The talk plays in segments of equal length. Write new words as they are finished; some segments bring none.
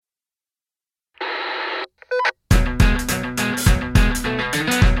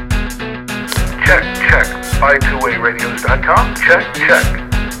twowayradios.com. Check.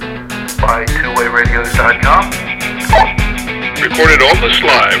 By2wayradios.com. Recorded almost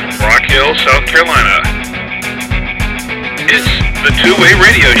live from Rock Hill, South Carolina. It's the Two-Way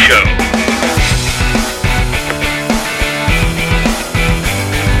Radio Show.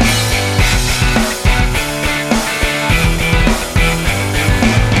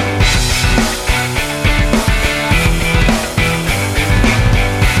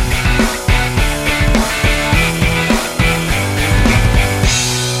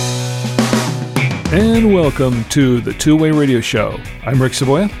 And welcome to the Two-Way Radio Show. I'm Rick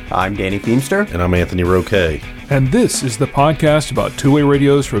Savoya. I'm Danny Feemster. And I'm Anthony Roque. And this is the podcast about two-way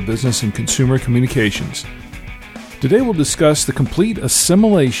radios for business and consumer communications. Today we'll discuss the complete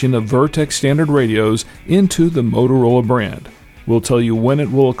assimilation of Vertex standard radios into the Motorola brand. We'll tell you when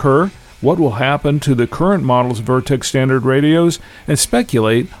it will occur, what will happen to the current models of Vertex standard radios, and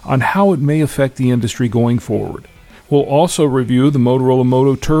speculate on how it may affect the industry going forward. We'll also review the Motorola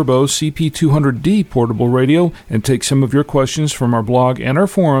Moto Turbo CP200D portable radio and take some of your questions from our blog and our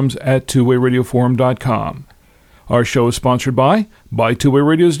forums at twowayradioforum.com. Our show is sponsored by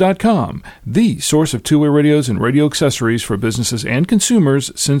twowayradios.com, the source of two-way radios and radio accessories for businesses and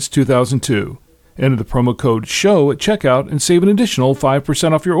consumers since 2002. Enter the promo code SHOW at checkout and save an additional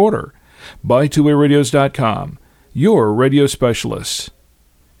 5% off your order. twowayradios.com, your radio specialists.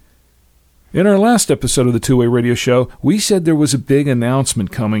 In our last episode of the Two-Way Radio Show, we said there was a big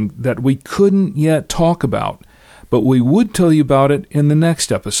announcement coming that we couldn't yet talk about, but we would tell you about it in the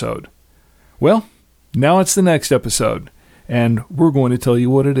next episode. Well, now it's the next episode, and we're going to tell you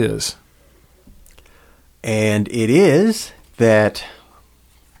what it is. And it is that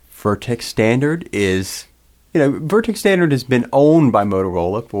Vertex Standard is, Vertex Standard has been owned by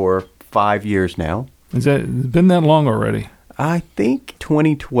Motorola for 5 years now. Has it been that long already? I think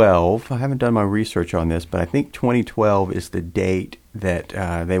 2012, I haven't done my research on this, but I think 2012 is the date that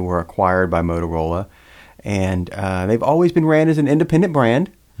they were acquired by Motorola. And they've always been ran as an independent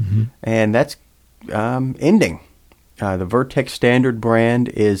brand, and that's ending. The Vertex Standard brand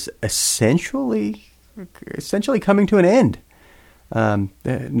is essentially coming to an end.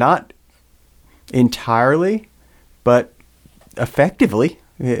 Not entirely, but effectively.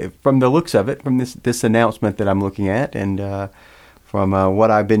 From the looks of it, from this announcement that I'm looking at, and from what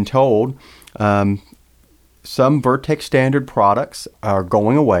I've been told, some Vertex Standard products are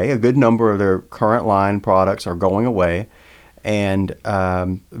going away. A good number of their current line products are going away, and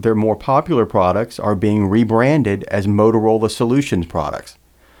their more popular products are being rebranded as Motorola Solutions products.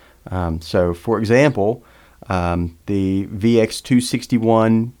 So, for example, the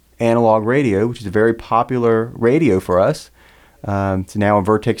VX261 analog radio, which is a very popular radio for us, it's now a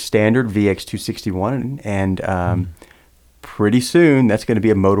Vertex Standard VX261, and pretty soon that's going to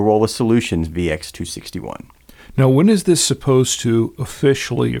be a Motorola Solutions VX261. Now, when is this supposed to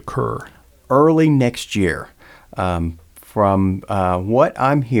officially occur? Early next year. From what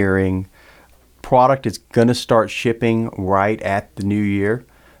I'm hearing, product is going to start shipping right at the new year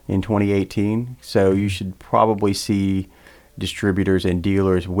in 2018. So you should probably see distributors and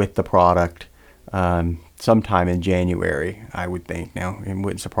dealers with the product sometime in January, I would think. Now, it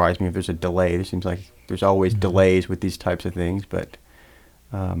wouldn't surprise me if there's a delay. It seems like there's always delays with these types of things, but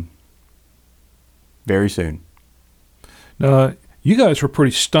very soon. Now, you guys were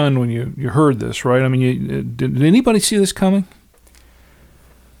pretty stunned when you heard this, right? I mean, did anybody see this coming?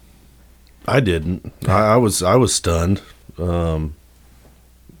 I didn't. I was stunned. We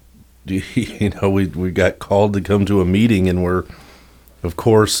got called to come to a meeting, and we're, of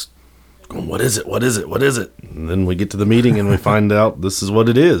course, going, what is it? What is it? What is it? And then we get to the meeting and we find out this is what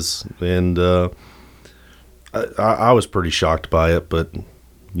it is. And I was pretty shocked by it, but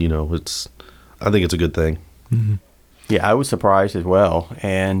I think it's a good thing. Mm-hmm. Yeah, I was surprised as well,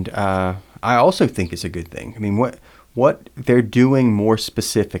 and I also think it's a good thing. I mean, what they're doing more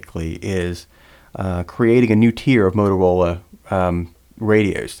specifically is creating a new tier of Motorola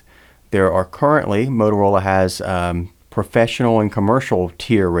radios. There are currently, Motorola has professional and commercial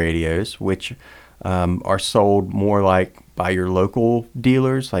tier radios, which are sold more like by your local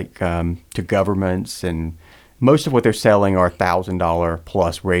dealers, like to governments, and most of what they're selling are $1,000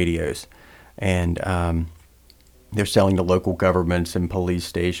 plus radios, and they're selling to local governments and police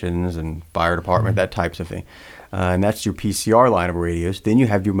stations and fire department, that types of thing, and that's your PCR line of radios. Then you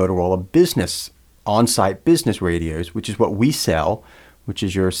have your Motorola business, on-site business radios, which is what we sell, which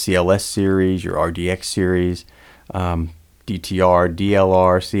is your CLS series, your RDX series, DTR,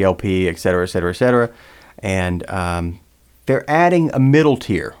 DLR, CLP, et cetera, et cetera, et cetera. And they're adding a middle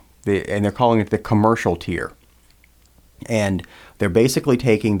tier, and they're calling it the commercial tier. And they're basically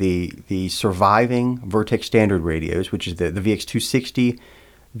taking the surviving Vertex standard radios, which is the VX260,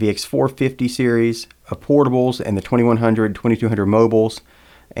 VX450 series of portables, and the 2100, 2200 mobiles,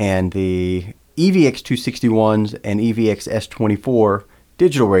 and the EVX261s and EVX S24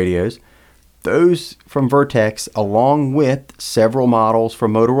 digital radios. Those from Vertex, along with several models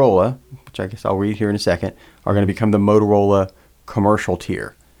from Motorola, which I guess I'll read here in a second, are going to become the Motorola commercial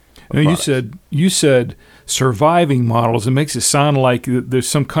tier. Now, you said surviving models. It makes it sound like there's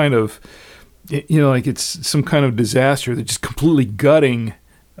some kind of, like it's some kind of disaster that's just completely gutting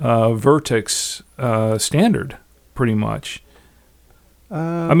Vertex standard, pretty much.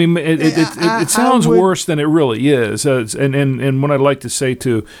 I mean, it sounds worse than it really is. And what I'd like to say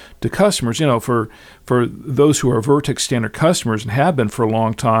to customers, for those who are Vertex standard customers and have been for a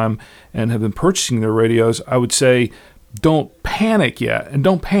long time and have been purchasing their radios, I would say don't panic yet, and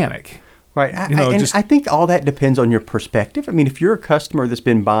don't panic. Right. I think all that depends on your perspective. I mean, if you're a customer that's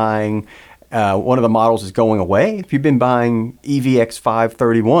been buying, one of the models is going away. If you've been buying EVX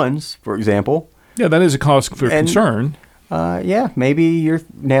 531s, for example. Yeah, that is a cause for concern. Maybe you're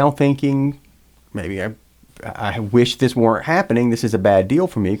now thinking, maybe I wish this weren't happening. This is a bad deal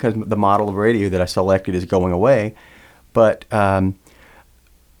for me because the model of radio that I selected is going away. But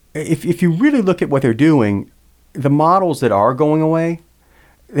if you really look at what they're doing, the models that are going away,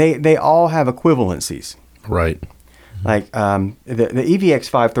 they all have equivalencies. Right. Like the EVX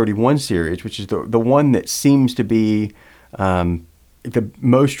 531 series, which is the one that seems to be the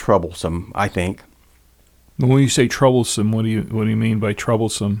most troublesome, I think. When you say troublesome, what do you mean by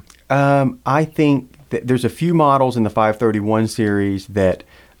troublesome? I think that there's a few models in the 531 series that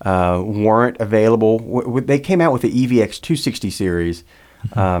weren't available. They came out with the EVX 260 series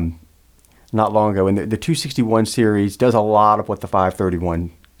not long ago, and the 261 series does a lot of what the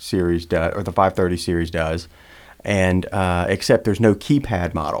 531 series does, or the 530 series does, and except there's no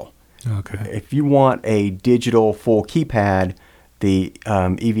keypad model. Okay. If you want a digital full keypad, the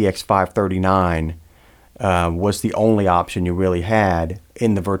EVX 539 was the only option you really had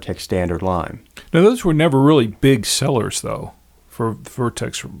in the Vertex standard line. Now, those were never really big sellers, though, for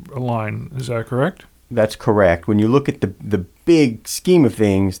Vertex line. Is that correct? That's correct. When you look at the big scheme of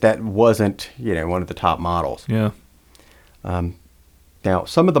things, that wasn't one of the top models. Yeah. Now,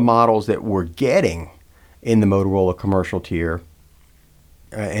 some of the models that we're getting in the Motorola commercial tier,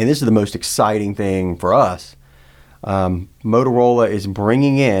 and this is the most exciting thing for us, Motorola is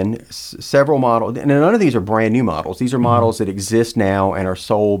bringing in several models, and none of these are brand new models. These are models that exist now and are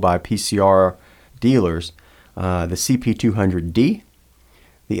sold by PCR dealers. The CP200D,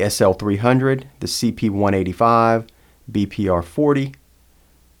 the SL300, the CP185, BPR40,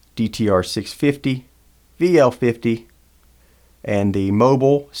 DTR650, VL50, and the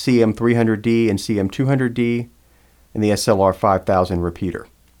mobile CM300D and CM200D, and the SLR5000 repeater.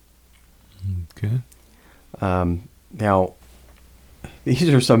 Okay. Now, these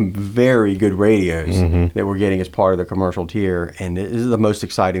are some very good radios that we're getting as part of the commercial tier, and this is the most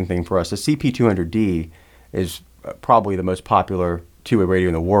exciting thing for us. The CP200D is probably the most popular two-way radio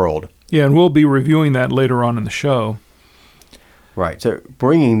in the world. Yeah, and we'll be reviewing that later on in the show. Right. So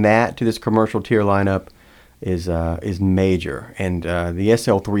bringing that to this commercial tier lineup is major, and the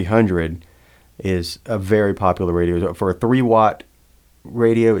SL300 is a very popular radio. For a 3-watt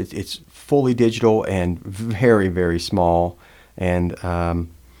radio, it's fully digital and very, very small, and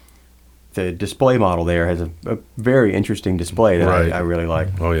the display model there has a very interesting display that I really like.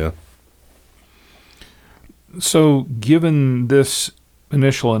 Oh, yeah. So, given this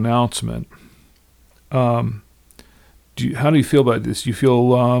initial announcement, how do you feel about this? Do you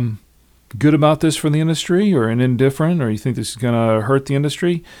feel good about this for the industry, or indifferent, or you think this is going to hurt the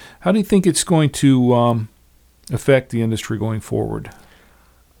industry? How do you think it's going to affect the industry going forward?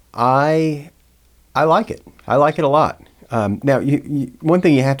 I like it. I like it a lot. Now, one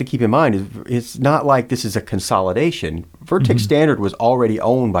thing you have to keep in mind is it's not like this is a consolidation. Vertex Standard was already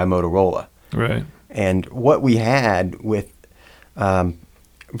owned by Motorola. Right. And what we had with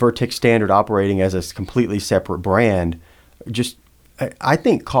Vertex Standard operating as a completely separate brand just, I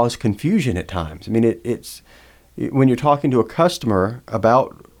think, caused confusion at times. I mean, it's when you're talking to a customer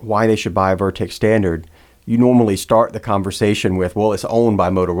about why they should buy a Vertex Standard, you normally start the conversation with, well, it's owned by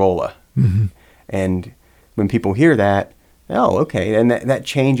Motorola. And when people hear that, oh, okay, and that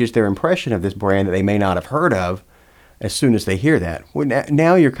changes their impression of this brand that they may not have heard of as soon as they hear that. Well,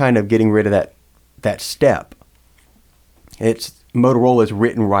 now you're kind of getting rid of that step. It's Motorola's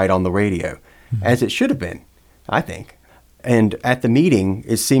written right on the radio, as it should have been, I think. And at the meeting,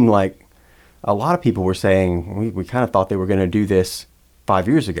 it seemed like a lot of people were saying, we kind of thought they were going to do this 5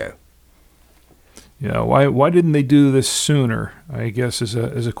 years ago. Yeah, why didn't they do this sooner? I guess is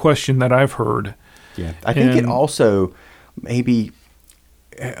a question that I've heard. Yeah, I think it also maybe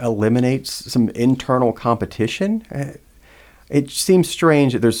eliminates some internal competition. It seems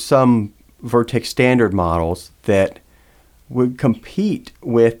strange that there's some Vertex standard models that would compete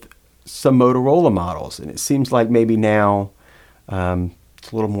with some Motorola models, and it seems like maybe now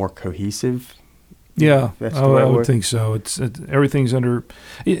it's a little more cohesive. Yeah, That's I the right would word. think so. Everything's under.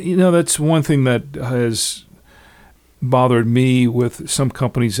 That's one thing that has bothered me with some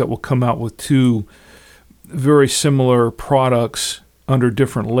companies that will come out with two very similar products under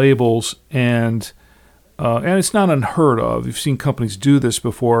different labels, and it's not unheard of. You've seen companies do this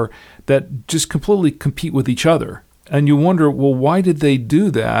before that just completely compete with each other, and you wonder, well, why did they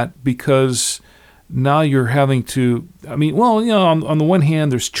do that? Because now you're having to. I mean, well, on the one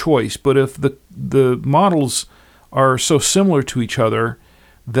hand, there's choice, but if the models are so similar to each other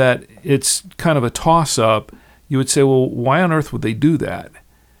that it's kind of a toss-up, you would say, well, why on earth would they do that?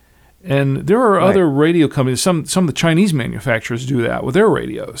 And there are other radio companies, some of the Chinese manufacturers do that with their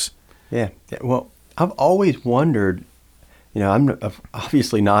radios. Yeah. Well, I've always wondered, I'm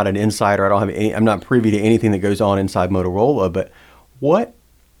obviously not an insider. I'm not privy to anything that goes on inside Motorola, but what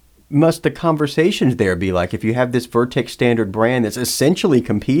must the conversations there be like if you have this Vertex standard brand that's essentially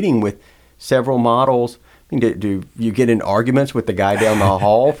competing with several models? I mean, do you get in arguments with the guy down the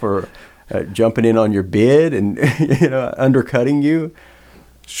hall for jumping in on your bid and undercutting you?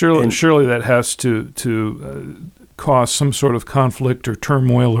 Surely that has to cause some sort of conflict or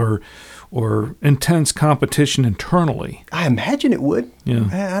turmoil or intense competition internally. I imagine it would.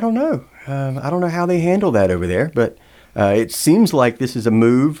 Yeah. I don't know. I don't know how they handle that over there, but it seems like this is a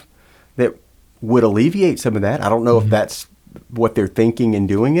move that would alleviate some of that. I don't know if that's what they're thinking in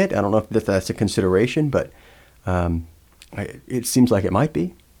doing it. I don't know if that's a consideration, but it seems like it might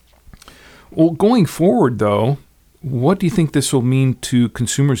be. Well, going forward, though, what do you think this will mean to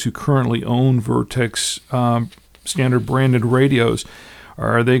consumers who currently own Vertex standard branded radios?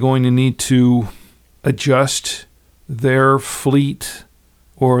 Are they going to need to adjust their fleet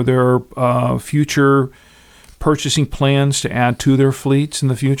or their future purchasing plans to add to their fleets in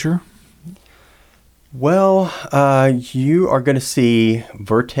the future? Well, you are going to see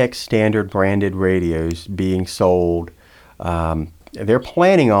Vertex standard branded radios being sold. They're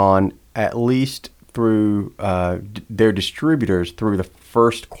planning on at least through their distributors through the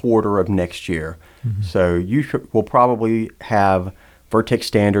first quarter of next year. Mm-hmm. So you will probably have Vertex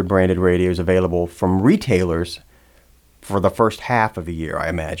standard branded radios available from retailers for the first half of the year, I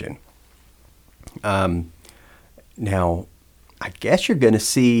imagine. Now, I guess you're going to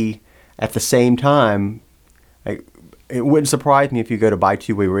see at the same time, it wouldn't surprise me if you go to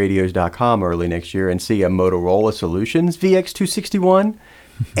buytwowayradios.com early next year and see a Motorola Solutions VX261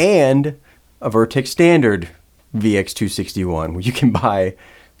 and a Vertex standard VX261, where you can buy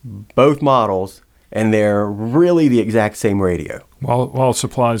both models and they're really the exact same radio. While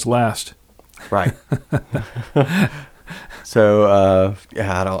supplies last. Right. So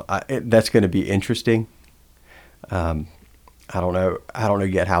that's going to be interesting. I don't know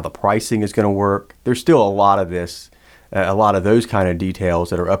yet how the pricing is going to work. There's still a lot of those kind of details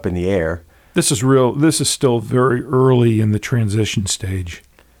that are up in the air. This is still very early in the transition stage.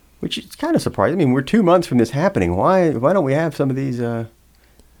 Which is kind of surprising. I mean, we're 2 months from this happening. Why don't we have some of these?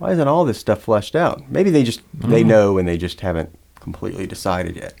 Why isn't all this stuff fleshed out? Maybe they know and they just haven't completely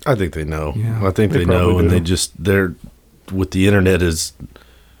decided yet. I think they know. Yeah, I think they know, and they're with the internet as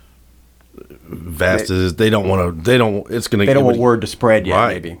vast as they don't want to. It's going to. They don't want word to spread yet.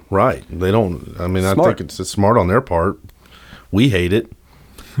 Right, maybe. Right. They don't. I mean, Smart. I think it's smart on their part. We hate it.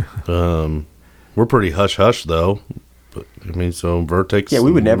 We're pretty hush hush though. But I mean, so Vertex. Yeah,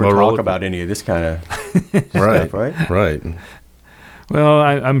 we would never Motorola, talk about any of this kind of right, stuff, right? Right. Well,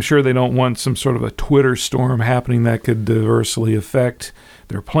 I'm sure they don't want some sort of a Twitter storm happening that could adversely affect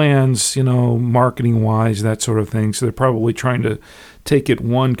their plans, marketing-wise, that sort of thing. So they're probably trying to take it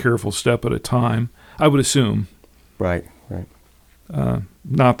one careful step at a time, I would assume. Right.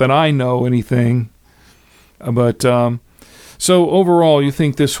 Not that I know anything, but so overall, you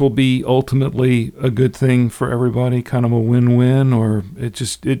think this will be ultimately a good thing for everybody, kind of a win-win, or it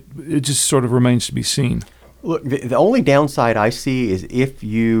just sort of remains to be seen? Look, the only downside I see is if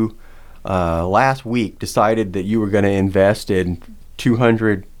you last week decided that you were going to invest in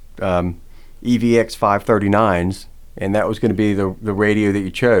 200 EVX 539s, and that was going to be the radio that you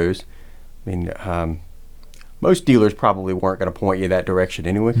chose. I mean, most dealers probably weren't going to point you that direction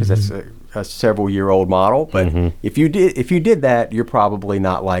anyway, because that's a several-year-old model. But if you did that, you're probably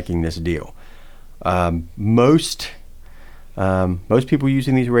not liking this deal. Most Most people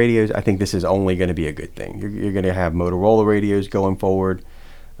using these radios, I think this is only going to be a good thing. You're going to have Motorola radios going forward.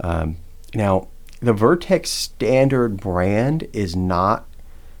 Now, the Vertex standard brand is not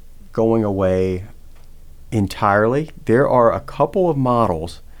going away entirely. There are a couple of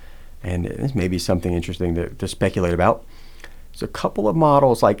models, and this may be something interesting to speculate about. There's a couple of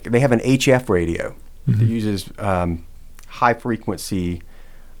models, like they have an HF radio that uses high frequency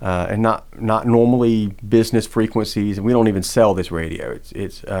and not normally business frequencies. And we don't even sell this radio.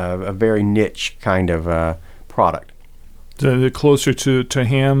 It's a very niche kind of product. The closer to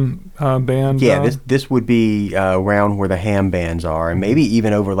ham band? Yeah, this would be around where the ham bands are, and maybe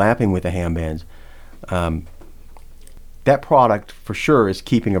even overlapping with the ham bands. That product for sure is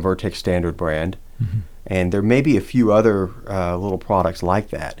keeping a Vertex standard brand, and there may be a few other little products like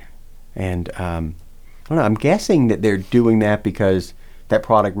that. And I don't know, I'm guessing that they're doing that because that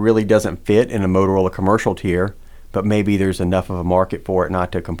product really doesn't fit in a Motorola commercial tier, but maybe there's enough of a market for it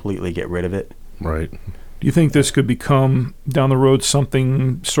not to completely get rid of it. Right. Do you think this could become down the road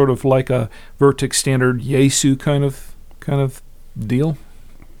something sort of like a Vertex standard Yaesu kind of deal?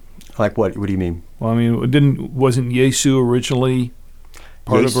 Like what? What do you mean? Well, I mean, wasn't Yaesu originally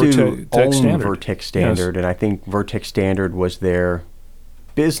part of Vertex standard? Vertex standard, yes. And I think Vertex standard was their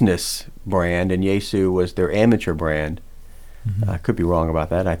business brand, and Yaesu was their amateur brand. I could be wrong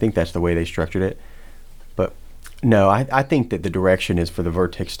about that. I think that's the way they structured it. But no, I think that the direction is for the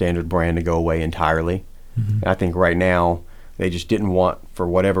Vertex standard brand to go away entirely. I think right now they just didn't want, for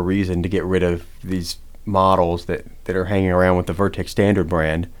whatever reason, to get rid of these models that are hanging around with the Vertex standard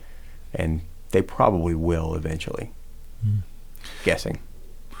brand, and they probably will eventually. Guessing.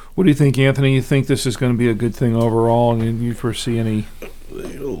 What do you think, Anthony? You think this is going to be a good thing overall, and you foresee any?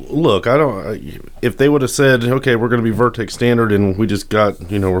 Look, I don't. If they would have said, "Okay, we're going to be Vertex standard," and we just got,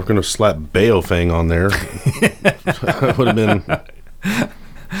 we're going to slap Baofeng on there, that would have been.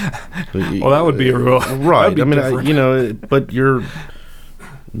 Well, that would be a real right. I mean, but you're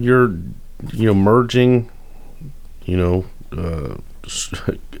merging,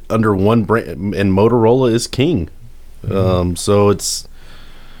 under one brand, and Motorola is king. So it's,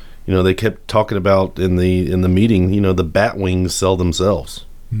 they kept talking about in the meeting, the bat wings sell themselves.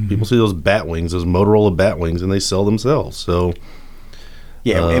 People see those bat wings, those Motorola bat wings, and they sell themselves. So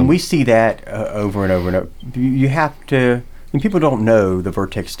yeah, and we see that over and over and over. You have to. And people don't know the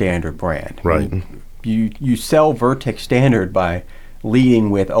Vertex standard brand. Right. I mean, you sell Vertex standard by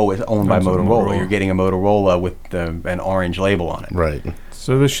leading with, it's owned by Motorola. You're getting a Motorola with an orange label on it. Right.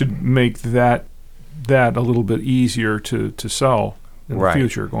 So this should make that a little bit easier to sell in the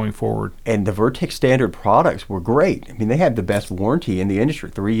future going forward. And the Vertex standard products were great. I mean, they had the best warranty in the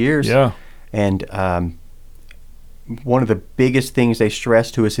industry, 3 years. Yeah. And one of the biggest things they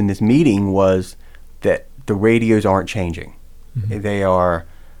stressed to us in this meeting was that the radios aren't changing. They are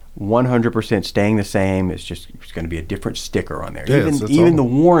 100% staying the same. It's going to be a different sticker on there. Yeah, even the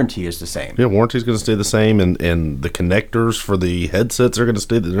warranty is the same. Yeah, warranty is going to stay the same, and the connectors for the headsets are going to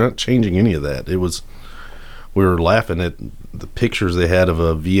stay. They're not changing any of that. We were laughing at the pictures they had of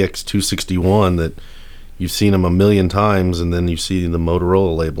a VX261 that you've seen them a million times, and then you see the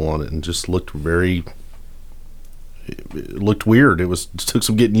Motorola label on it, and just looked it looked weird. It took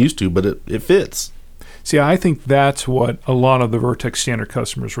some getting used to, but it fits. See, I think that's what a lot of the Vertex standard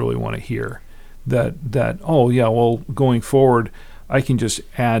customers really want to hear. That going forward, I can just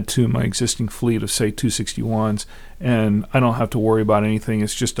add to my existing fleet of, say, 261s, and I don't have to worry about anything.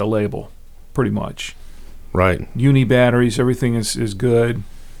 It's just a label, pretty much. Right. Uni batteries, everything is good.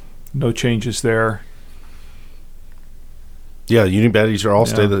 No changes there. Yeah, uni batteries are all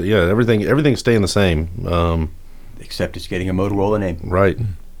everything's staying the same. Except it's getting a Motorola name. Right.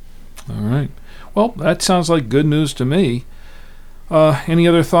 All right. Well, that sounds like good news to me. Any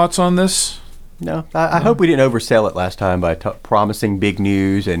other thoughts on this? No. I hope we didn't oversell it last time by promising big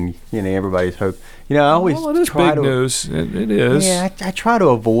news and everybody's hope. I always it is big news. It is. Yeah, I try to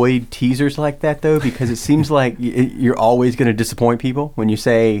avoid teasers like that though, because it seems like you're always going to disappoint people when you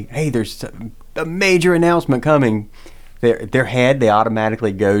say, "Hey, there's a major announcement coming." Their head, they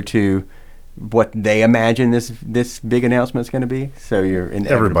automatically go to what they imagine this big announcement is going to be. So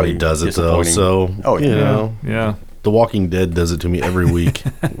everybody does it though. So yeah. The Walking Dead does it to me every week.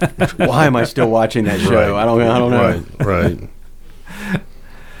 Why am I still watching that show? Right. I don't know. Right.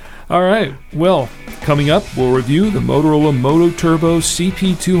 All right. Well, coming up, we'll review the Motorola Moto Turbo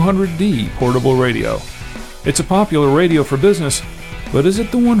CP200D portable radio. It's a popular radio for business, but is it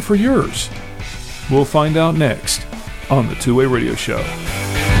the one for yours? We'll find out next on the Two-Way Radio Show.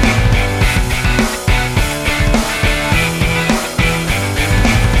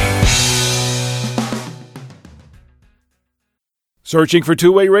 Searching for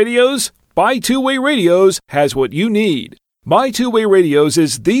two-way radios? Buy Two-Way Radios has what you need. Buy Two-Way Radios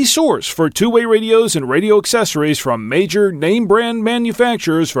is the source for two-way radios and radio accessories from major name-brand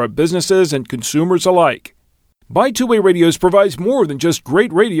manufacturers for businesses and consumers alike. Buy Two-Way Radios provides more than just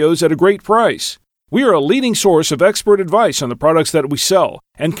great radios at a great price. We are a leading source of expert advice on the products that we sell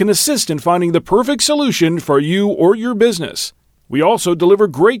and can assist in finding the perfect solution for you or your business. We also deliver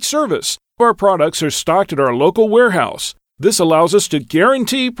great service. Our products are stocked at our local warehouse. This allows us to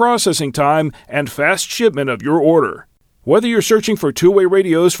guarantee processing time and fast shipment of your order. Whether you're searching for two-way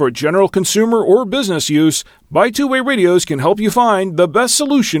radios for general consumer or business use, Buy Two-Way Radios can help you find the best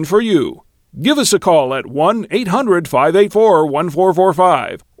solution for you. Give us a call at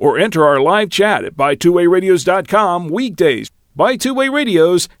 1-800-584-1445 or enter our live chat at buytwowayradios.com weekdays. Buy Two-Way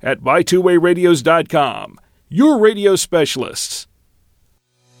Radios at buytwowayradios.com. Your radio specialists.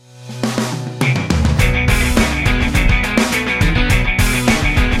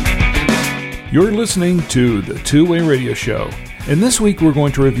 You're listening to the Two-Way Radio Show, and this week we're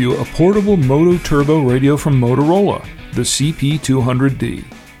going to review a portable Moto Turbo radio from Motorola, the CP200D.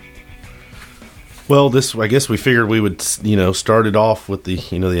 Well, I guess we figured we would, start it off with the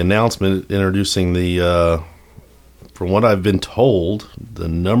announcement introducing the, from what I've been told, the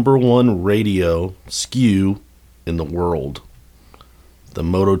number one radio SKU in the world, the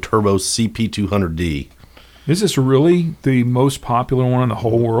Moto Turbo CP200D. Is this really the most popular one in the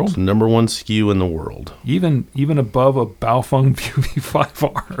whole world? It's the number one SKU in the world. Even above a Baofeng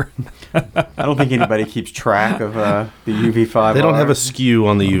UV5R. I don't think anybody keeps track of the UV5R. They don't have a SKU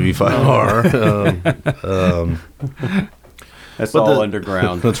on the UV5R. That's all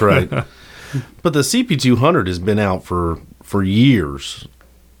underground. That's right. But the CP200 has been out for years,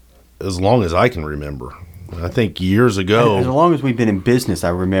 as long as I can remember. I think years ago. As long as we've been in business, I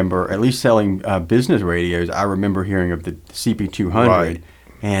remember, at least selling business radios, I remember hearing of the CP200. Right.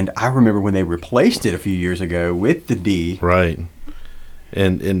 And I remember when they replaced it a few years ago with the D. Right.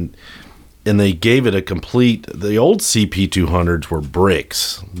 And they gave it a complete, the old CP200s were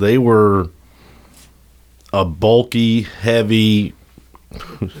bricks. They were a bulky, heavy.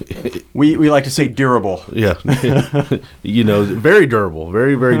 We like to say durable. Yeah. Very durable,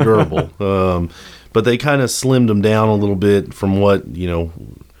 very, very durable. But they kind of slimmed them down a little bit from what,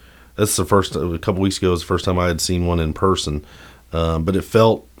 that's a couple weeks ago was the first time I had seen one in person. But it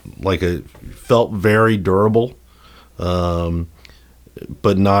felt very durable, but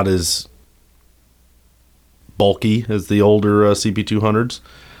not as bulky as the older CP200s.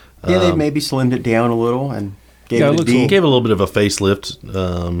 Yeah, they maybe slimmed it down a little and gave it a D. Gave it a little bit of a facelift.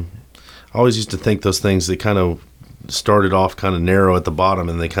 I always used to think those things, they kind of started off kind of narrow at the bottom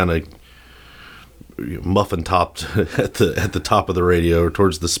and they kind of muffin topped at the top of the radio or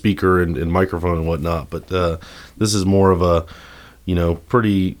towards the speaker and microphone and whatnot. But this is more of a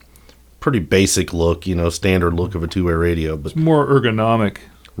pretty basic look, standard look of a two-way radio. But it's more ergonomic.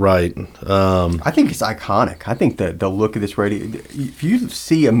 Right. I think it's iconic. I think the look of this radio, if you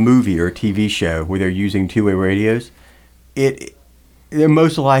see a movie or a TV show where they're using two-way radios, they're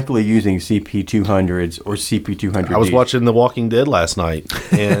most likely using CP200s or CP200Ds. I was watching The Walking Dead last night,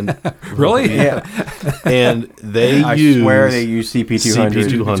 and really, yeah, and I swear they use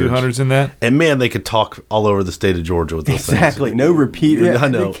CP200s in that. And man, they could talk all over the state of Georgia with those things. Exactly, no repeater. I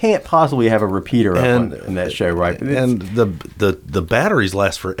know. They can't possibly have a repeater in that show, right? And the batteries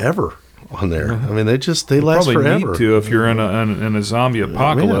last forever on there. I mean, they last probably forever. Need to if you're in a zombie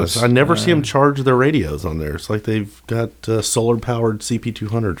apocalypse. I never see them charge their radios on there. It's like they've got solar powered CP200 or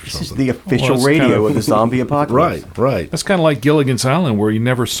something. This is the official radio of the zombie apocalypse. Right. That's kind of like Gilligan's Island, where you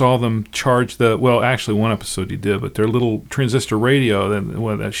never saw them charge actually one episode you did, but their little transistor radio,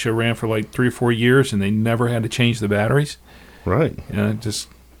 that show ran for like 3 or 4 years, and they never had to change the batteries. Right. I don't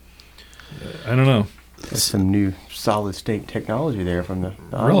know. That's some new solid state technology there from the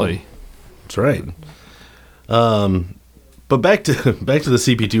Really? That's right. But back to the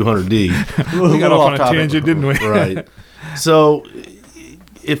CP200D. We got off on a tangent, didn't we? Right. So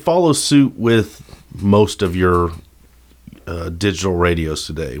it follows suit with most of your digital radios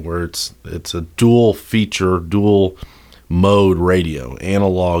today, where it's a dual feature, dual mode radio,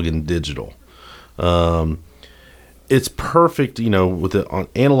 analog and digital. It's perfect, with it on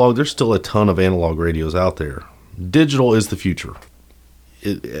analog. There's still a ton of analog radios out there. Digital is the future.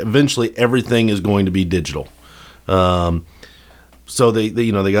 Eventually everything is going to be digital. So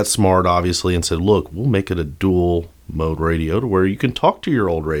they got smart, obviously, and said, look, we'll make it a dual mode radio to where you can talk to your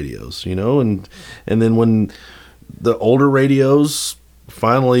old radios, and then when the older radios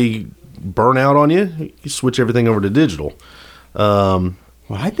finally burn out on you, you switch everything over to digital. Well,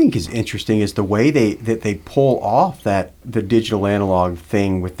 What I think is interesting is the way they pull off the digital analog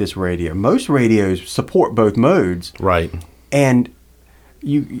thing with this radio. Most radios support both modes, Right. and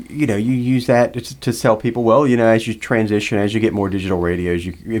you use that to sell people. Well, as you transition, as you get more digital radios,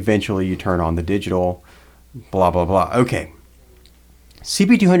 eventually you turn on the digital, blah blah blah. Okay.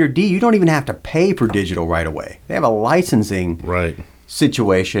 CB200D, you don't even have to pay for digital right away. They have a licensing Right.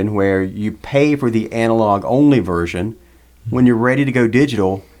 situation where you pay for the analog only version. When you're ready to go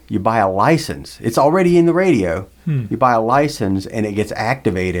digital, you buy a license. It's already in the radio. You buy a license and it gets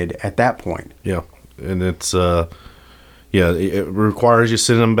activated at that point. Yeah. And it's it requires you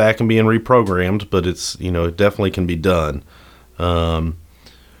sending them back and being reprogrammed, but it's it definitely can be done. So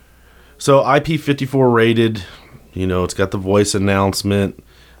IP54 rated, it's got the voice announcement,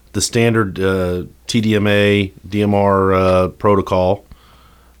 the standard TDMA DMR protocol.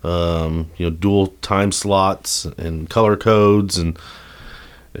 Dual time slots and color codes and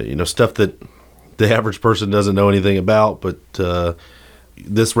stuff that the average person doesn't know anything about, but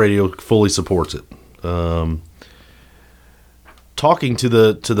this radio fully supports it. Talking to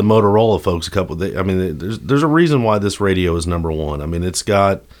the Motorola folks, there's a reason why this radio is number one. I mean, it's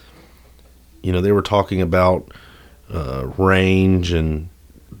got, they were talking about range and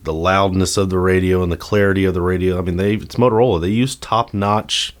the loudness of the radio and the clarity of the radio. I mean, it's Motorola. They use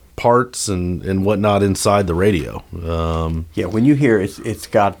top-notch parts and whatnot inside the radio. When you hear it's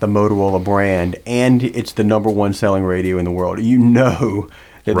got the Motorola brand and it's the number one selling radio in the world,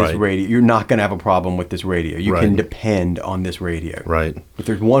 that Right. this radio, you're not going to have a problem with this radio. You Right. can depend on this radio. Right. If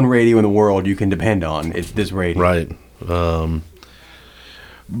there's one radio in the world you can depend on, it's this radio. Right.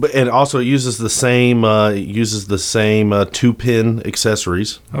 But it also uses the same 2-pin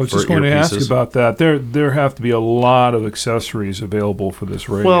accessories. I was for just going to ask earpieces. about that. There have to be a lot of accessories available for this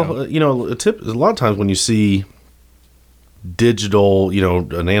radio. Well, a lot of times when you see digital,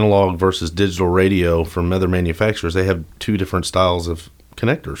 an analog versus digital radio from other manufacturers, they have two different styles of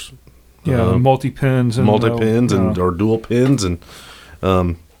connectors. multi-pins and or dual pins and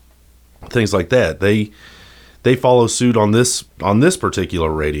things like that. They follow suit on this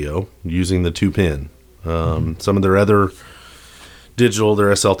particular radio using the 2-pin. Some of their other digital, their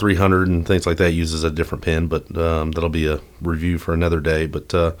SL300 and things like that uses a different pin, but that'll be a review for another day.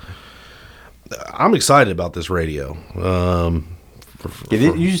 But I'm excited about this radio.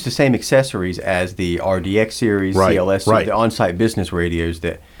 It uses the same accessories as the RDX series, Right, CLS, right. the on-site business radios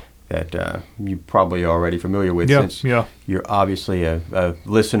that you probably are already familiar with, since you're obviously a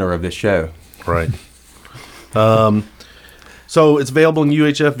listener of this show. Right. So it's available in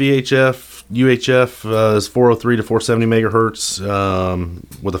UHF, VHF. UHF is 403 to 470 megahertz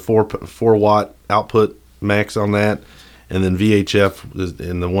with a 4 watt output max on that, and then VHF is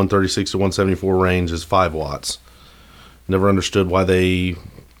in the 136 to 174 range is 5 watts. Never understood why they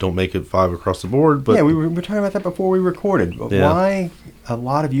don't make it 5 across the board, but we were talking about that before we recorded. Yeah. Why a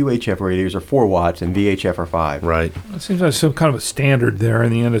lot of UHF radios are 4 watts and VHF are 5? right. It seems like some kind of a standard there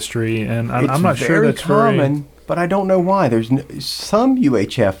in the industry, and I'm not sure very that's common, but I don't know why. There's some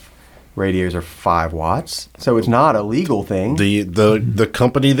UHF radios are 5 watts, so it's not a legal thing. The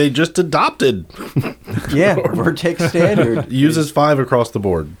company they just adopted Vertex Standard uses 5 across the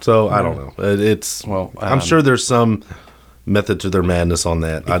board. So I don't know. I'm sure there's some method to their madness on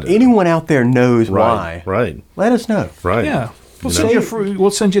that. If anyone out there knows why, Right. let us know. Right. Yeah.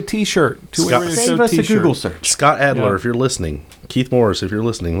 We'll send you a T-shirt. Scott, Save us a Google search. Scott Adler, Yeah. if you're listening, Keith Morris, if you're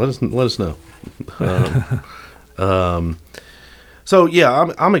listening, let us know. So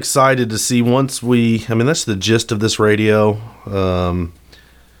yeah, I'm excited to see once that's the gist of this radio. I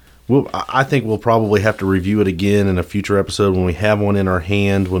think we'll probably have to review it again in a future episode when we have one in our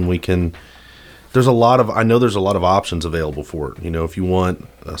hand, when we can. I know there's a lot of options available for it. If you want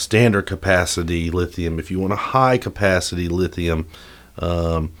a standard capacity lithium, if you want a high capacity lithium,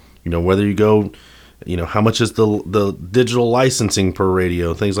 whether you go, how much is the digital licensing per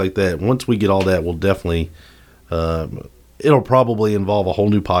radio, things like that. Once we get all that, we'll definitely, it'll probably involve a whole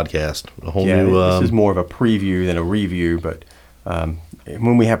new podcast, a whole new. This is more of a preview than a review, but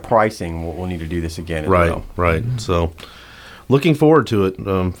when we have pricing, we'll need to do this again as well. Right. So, looking forward to it.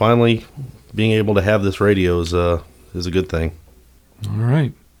 Finally, being able to have this radio is a good thing. All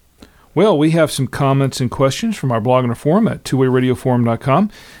right. Well, we have some comments and questions from our blog and our forum at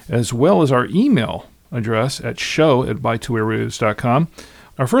twowayradioforum.com, as well as our email address at show@bytwowayradios.com.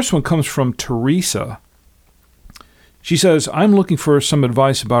 Our first one comes from Teresa. She says, I'm looking for some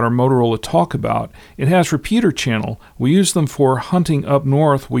advice about our Motorola Talkabout. It has repeater channel. We use them for hunting up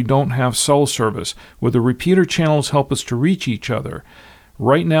north. We don't have cell service. Would the repeater channels help us to reach each other?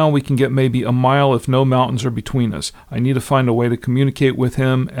 Right now we can get maybe a mile if no mountains are between us. I need to find a way to communicate with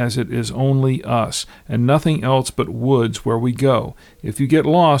him, as it is only us, and nothing else but woods where we go. If you get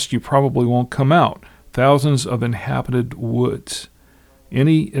lost, you probably won't come out. Thousands of inhabited woods.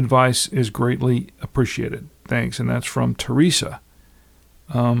 Any advice is greatly appreciated. Thanks." And that's from Teresa.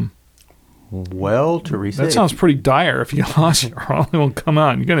 Well, Teresa, That sounds pretty dire. If you lost, you probably won't come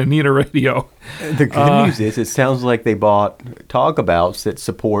out. You're going to need a radio. the good news is it sounds like they bought talkabouts that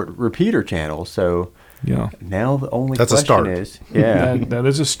support repeater channels. So Yeah, now the only That's a question start. is, yeah, that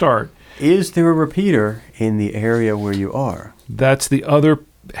is a start. is there a repeater in the area where you are? That's the other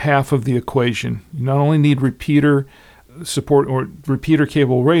half of the equation. You not only need repeater support or repeater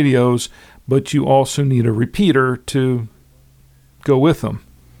cable radios, but you also need a repeater to go with them.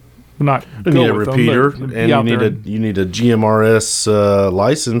 Not You go need a with repeater, them, but and be out there. you need a GMRS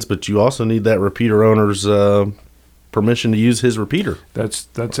license, but you also need that repeater owner's permission to use his repeater, That's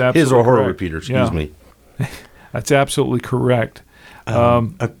absolutely his or her correct. repeater. Yeah, Excuse me. That's absolutely correct.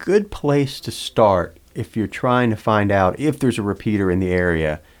 A good place to start if you're trying to find out if there's a repeater in the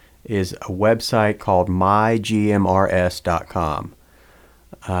area is a website called mygmrs.com.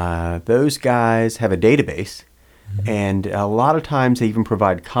 Those guys have a database, and a lot of times they even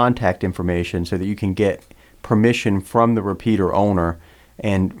provide contact information so that you can get permission from the repeater owner.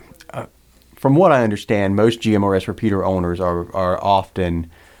 And from what I understand, most GMRS repeater owners are often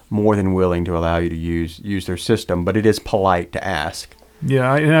more than willing to allow you to use their system, but it is polite to ask.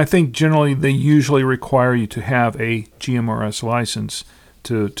 Yeah, and I think generally they usually require you to have a GMRS license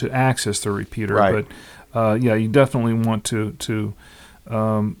to access the repeater. Right. But yeah, you definitely want to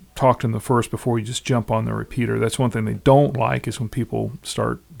talk to them first before you just jump on the repeater. That's one thing they don't like, is when people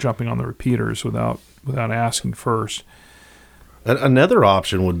start jumping on the repeaters without asking first. Another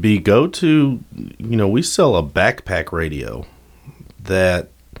option would be go to, we sell a backpack radio that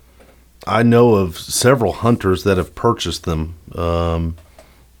I know of several hunters that have purchased them.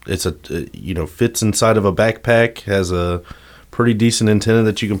 It's fits inside of a backpack, has a pretty decent antenna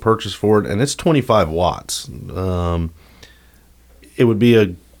that you can purchase for it, and it's 25 watts. It would be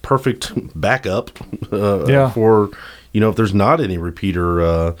a perfect backup for, if there's not any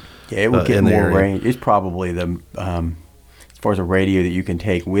repeater. Yeah, it would get in the more area. range. It's probably the as far as a radio that you can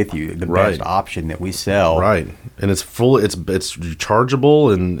take with you, the Right. best option that we sell. Right, and it's full. It's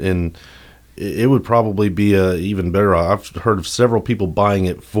rechargeable, and it would probably be even better. I've heard of several people buying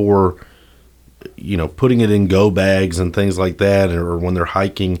it for, putting it in go bags and things like that, or when they're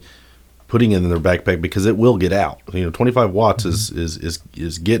hiking, putting it in their backpack, because it will get out. 25 watts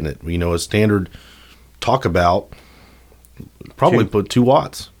is getting it. A standard talkabout probably put 2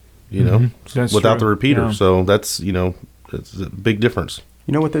 watts. That's without true. the repeater. Yeah. So that's it's a big difference.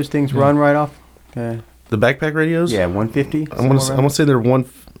 You know what those things run right off? The backpack radios. Yeah, 150. I want to say they're I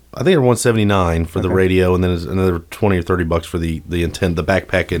think they're $179 for the Okay. radio, and then there's another $20 or $30 for the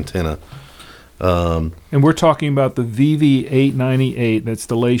backpack antenna. And we're talking about the VV898. That's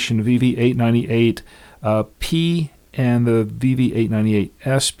the Lation VV898 P and the VV898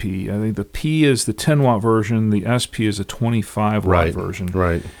 SP. I think the P is the 10-watt version. The SP is a 25-watt version.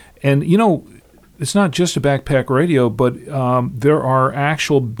 Right. And, it's not just a backpack radio, but there are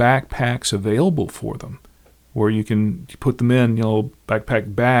actual backpacks available for them, where you can put them in,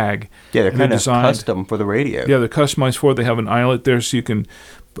 backpack bag. Yeah, they're And kind of designed- custom for the radio. Yeah, they're customized for it. They have an eyelet there, so you can,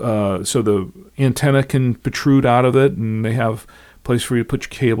 so the antenna can protrude out of it, and they have a place for you to put your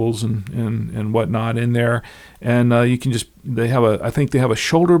cables and whatnot in there. And you can I think they have a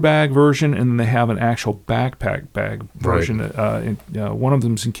shoulder bag version, and they have an actual backpack bag version. One of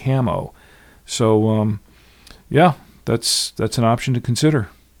them's in camo. So, that's an option to consider.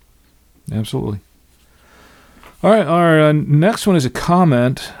 Absolutely. All right, our next one is a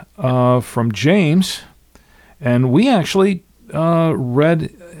comment from James, and we actually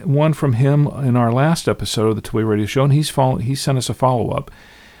read one from him in our last episode of the Two-Way Radio Show, and he sent us a follow-up.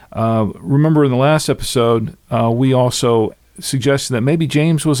 Remember, in the last episode, we also suggested that maybe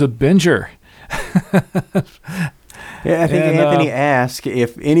James was a binger. Yeah, I think And, Anthony asked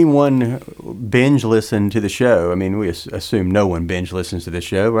if anyone binge listened to the show. I mean, we assume no one binge listens to the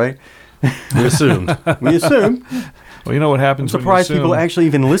show, right? We assumed. We assume. Well, you know what I'm happens when you surprised assume. people actually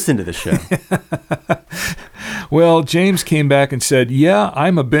even listen to the show. Well, James came back and said, yeah,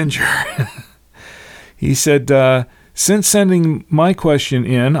 I'm a binger. He said, since sending my question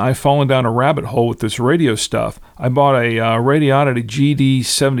in, I've fallen down a rabbit hole with this radio stuff. I bought a Radioddity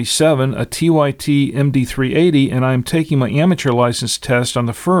GD77, a TYT MD380, and I'm taking my amateur license test on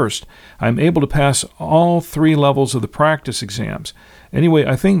the first. I'm able to pass all 3 levels of the practice exams. Anyway,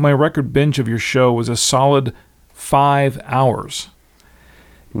 I think my record binge of your show was a solid 5 hours.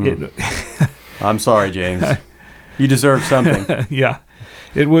 I'm sorry, James. You deserve something. Yeah.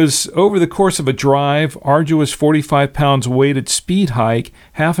 It was over the course of a drive, arduous 45 pounds weighted speed hike,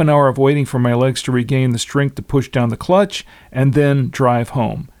 half an hour of waiting for my legs to regain the strength to push down the clutch, and then drive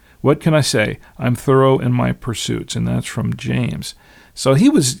home. What can I say? I'm thorough in my pursuits, and that's from James. So he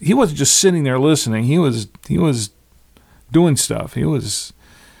wasn't just sitting there listening. He was doing stuff. He was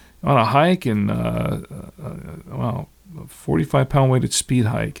on a hike and 45-pound weighted speed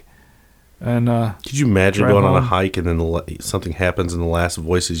hike. And could you imagine going on a hike and then something happens and the last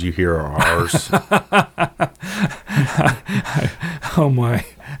voices you hear are ours? Oh my,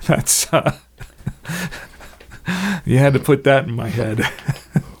 that's you had to put that in my head.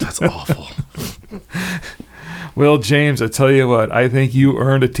 That's awful. Well, James, I tell you what, I think you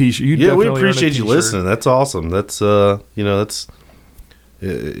earned a T-shirt. Yeah, we appreciate you listening. That's awesome. That's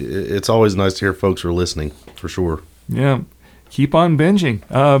it's always nice to hear folks are listening for sure. Yeah, keep on binging.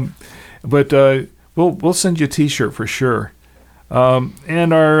 But we'll send you a T-shirt for sure.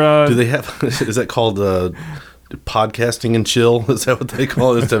 And our do they have? Is that called podcasting and chill? Is that what they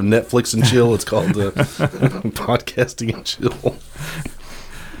call it? Instead of Netflix and chill, it's called podcasting and chill.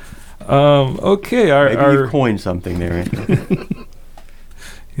 Okay, maybe you coined something there.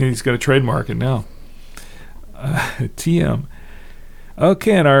 He's got to trademark it now. TM.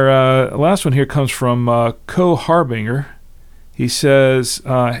 Okay, and our last one here comes from Co Harbinger. He says,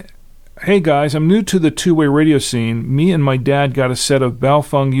 hey guys, I'm new to the two-way radio scene. Me and my dad got a set of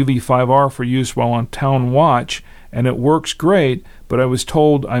Baofeng UV5R for use while on town watch, and it works great, but I was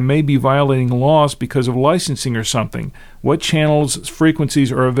told I may be violating laws because of licensing or something. What channels,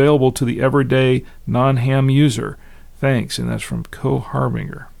 frequencies are available to the everyday non-ham user? Thanks, and that's from Co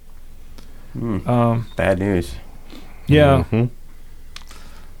Harbinger. Bad news. Yeah. Mm-hmm.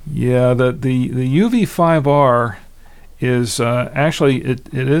 Yeah, the UV5R is actually it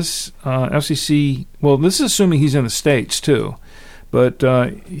is FCC. Well, this is assuming he's in the States too, but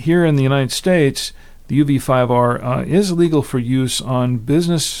here in the United States, the UV5R is legal for use on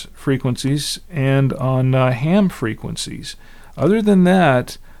business frequencies and on ham frequencies. Other than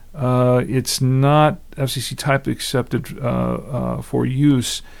that, it's not FCC type accepted for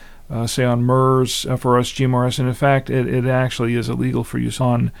use, say on MERS, FRS, GMRS, and in fact, it actually is illegal for use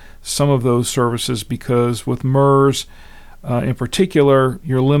on some of those services because with MERS, in particular,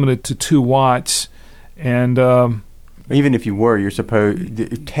 you're limited to 2 watts, and even if you were, you're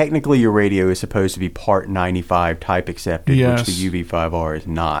supposed technically your radio is supposed to be part 95 type accepted, yes, which the UV5R is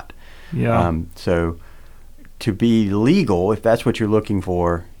not. Yeah. So to be legal, if that's what you're looking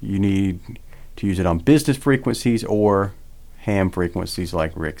for, you need to use it on business frequencies or ham frequencies,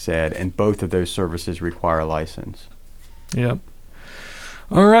 like Rick said, and both of those services require a license. Yep.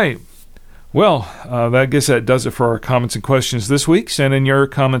 All right. Well, I guess that does it for our comments and questions this week. Send in your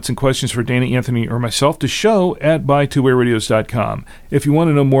comments and questions for Danny, Anthony, or myself to show at buytwowayradios.com. If you want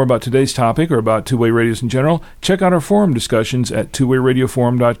to know more about today's topic or about two-way radios in general, check out our forum discussions at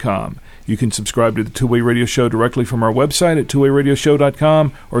twowayradioforum.com. You can subscribe to the Two-Way Radio Show directly from our website at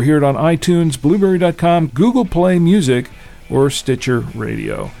twowayradioshow.com or hear it on iTunes, Blueberry.com, Google Play Music, or Stitcher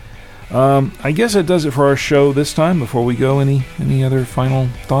Radio. I guess that does it for our show this time. Before we go, any other final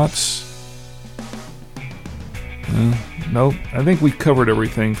thoughts? Nope. I think we covered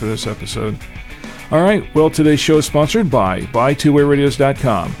everything for this episode. All right. Well, today's show is sponsored by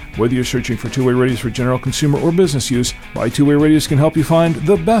BuyTwoWayRadios.com. Whether you're searching for two-way radios for general consumer or business use, Buy Two-Way Radios can help you find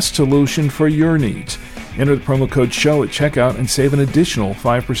the best solution for your needs. Enter the promo code SHOW at checkout and save an additional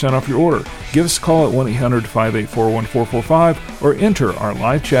 5% off your order. Give us a call at 1-800-584-1445 or enter our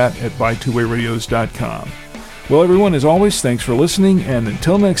live chat at BuyTwoWayRadios.com. Well, everyone, as always, thanks for listening, and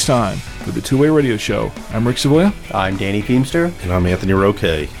until next time, for the Two-Way Radio Show, I'm Rick Savoya. I'm Danny Feemster. And I'm Anthony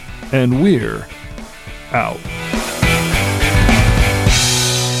Roque. And we're out.